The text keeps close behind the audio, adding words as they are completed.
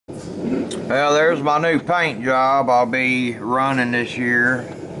Well, there's my new paint job I'll be running this year.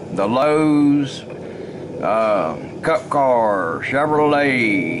 The Lowe's Cup Car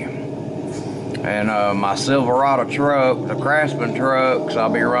Chevrolet, and my Silverado truck, the Craftsman trucks, I'll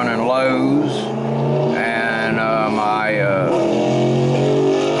be running Lowe's, and well,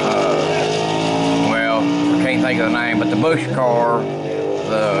 I can't think of the name, but the Bush car,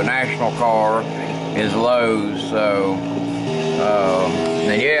 the national car, is Lowe's. So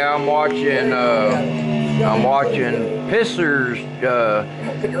and yeah, I'm watching Pisser's the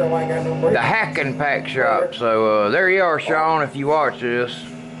Hack and Pack shop. So there you are, Sean, if you watch this.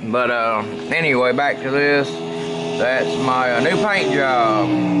 But anyway, back to this. That's my new paint job.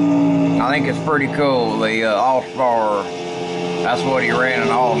 I think it's pretty cool. The All-Star, that's what he ran in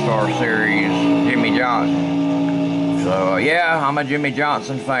the All-Star series, Jimmy Johnson. So yeah, I'm a Jimmy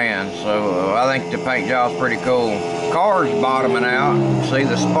Johnson fan, so I think the paint job's pretty cool. Car's bottoming out. See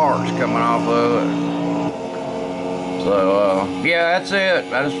the sparks coming off of it. So yeah, that's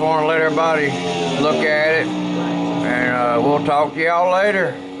it. I just want to let everybody look at it, and we'll talk to y'all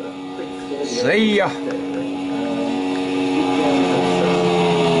later. See ya.